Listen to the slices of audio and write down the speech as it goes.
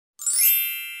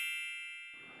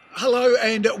Hello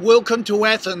and welcome to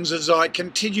Athens as I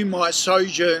continue my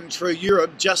sojourn through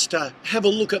Europe just to have a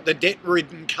look at the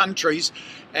debt-ridden countries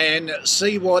and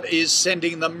see what is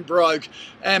sending them broke.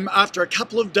 After a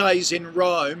couple of days in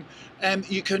Rome,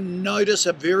 you can notice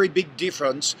a very big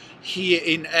difference here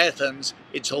in Athens.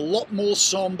 It's a lot more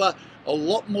sombre, a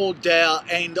lot more dour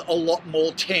and a lot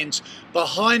more tense.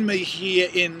 Behind me here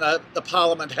in the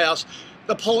Parliament House,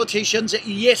 the politicians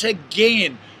yet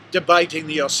again debating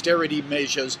the austerity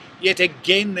measures. Yet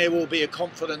again there will be a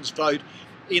confidence vote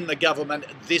in the government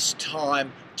this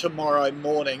time tomorrow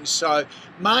morning. So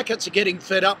markets are getting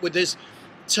fed up with this.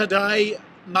 Today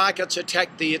markets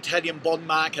attacked the Italian bond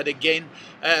market again,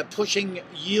 pushing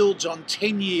yields on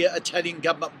 10-year Italian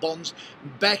government bonds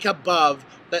back above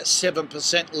that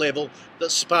 7% level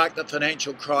that sparked the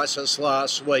financial crisis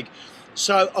last week.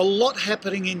 So a lot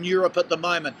happening in Europe at the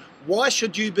moment. Why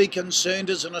should you be concerned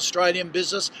as an Australian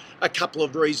business? A couple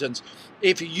of reasons.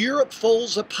 If Europe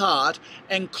falls apart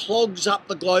and clogs up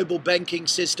the global banking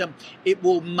system, it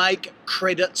will make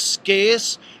credit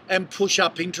scarce and push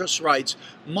up interest rates.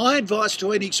 My advice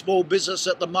to any small business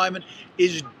at the moment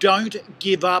is don't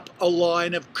give up a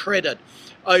line of credit.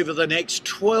 Over the next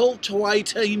 12 to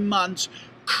 18 months,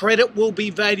 credit will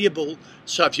be valuable.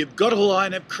 So if you've got a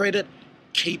line of credit,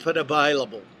 keep it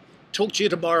available. Talk to you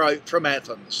tomorrow from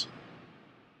Athens.